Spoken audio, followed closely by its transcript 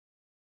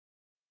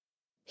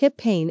Hip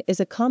pain is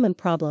a common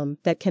problem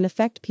that can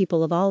affect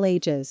people of all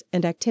ages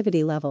and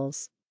activity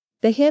levels.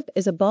 The hip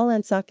is a ball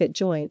and socket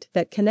joint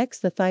that connects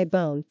the thigh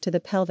bone to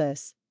the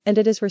pelvis, and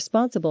it is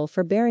responsible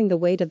for bearing the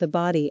weight of the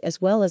body as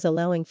well as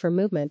allowing for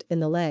movement in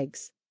the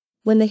legs.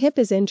 When the hip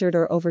is injured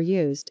or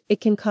overused,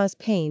 it can cause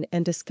pain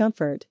and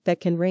discomfort that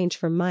can range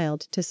from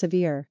mild to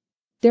severe.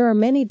 There are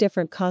many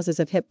different causes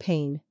of hip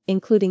pain,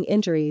 including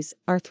injuries,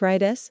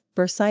 arthritis,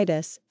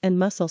 bursitis, and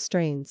muscle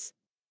strains.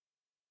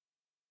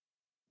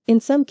 In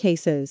some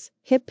cases,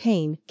 hip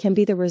pain can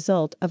be the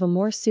result of a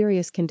more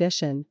serious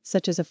condition,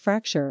 such as a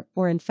fracture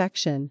or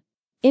infection.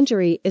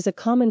 Injury is a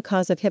common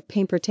cause of hip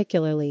pain,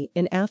 particularly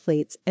in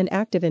athletes and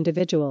active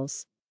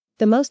individuals.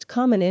 The most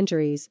common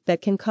injuries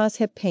that can cause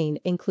hip pain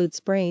include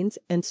sprains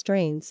and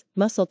strains,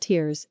 muscle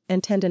tears,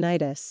 and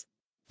tendinitis.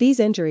 These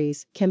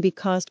injuries can be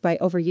caused by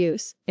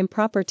overuse,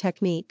 improper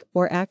technique,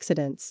 or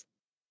accidents.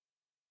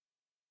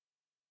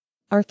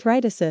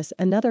 Arthritis is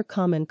another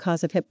common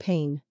cause of hip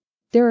pain.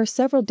 There are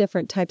several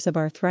different types of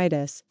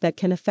arthritis that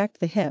can affect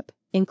the hip,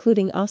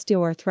 including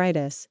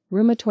osteoarthritis,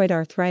 rheumatoid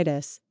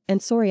arthritis, and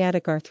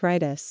psoriatic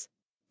arthritis.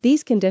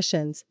 These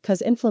conditions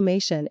cause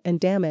inflammation and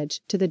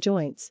damage to the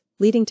joints,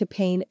 leading to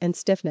pain and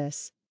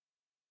stiffness.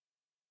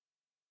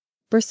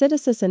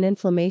 Bursitis is an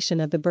inflammation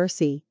of the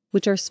bursae,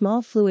 which are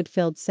small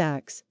fluid-filled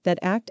sacs that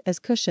act as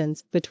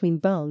cushions between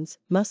bones,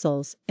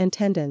 muscles, and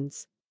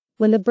tendons.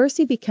 When the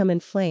bursae become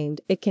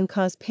inflamed, it can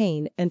cause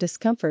pain and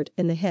discomfort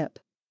in the hip.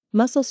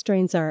 Muscle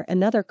strains are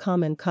another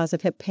common cause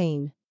of hip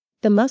pain.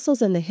 The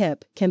muscles in the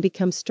hip can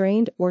become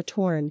strained or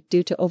torn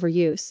due to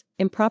overuse,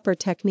 improper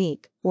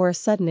technique, or a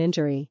sudden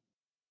injury.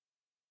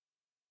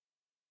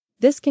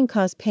 This can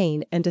cause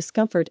pain and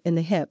discomfort in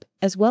the hip,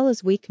 as well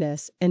as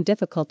weakness and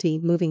difficulty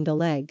moving the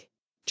leg.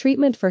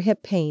 Treatment for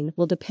hip pain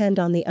will depend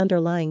on the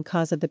underlying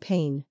cause of the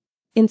pain.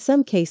 In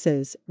some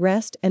cases,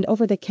 rest and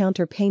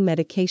over-the-counter pain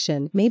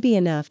medication may be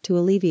enough to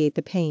alleviate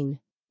the pain.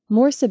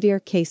 More severe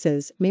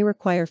cases may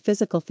require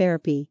physical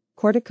therapy,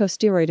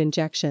 corticosteroid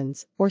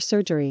injections, or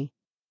surgery.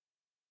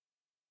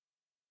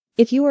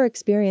 If you are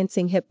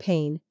experiencing hip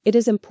pain, it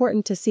is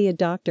important to see a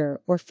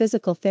doctor or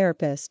physical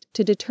therapist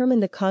to determine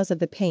the cause of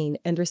the pain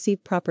and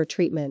receive proper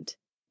treatment.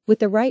 With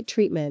the right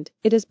treatment,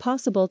 it is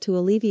possible to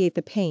alleviate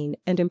the pain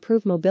and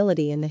improve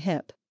mobility in the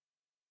hip.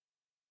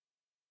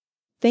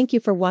 Thank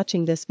you for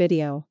watching this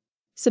video.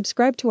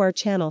 Subscribe to our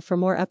channel for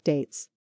more updates.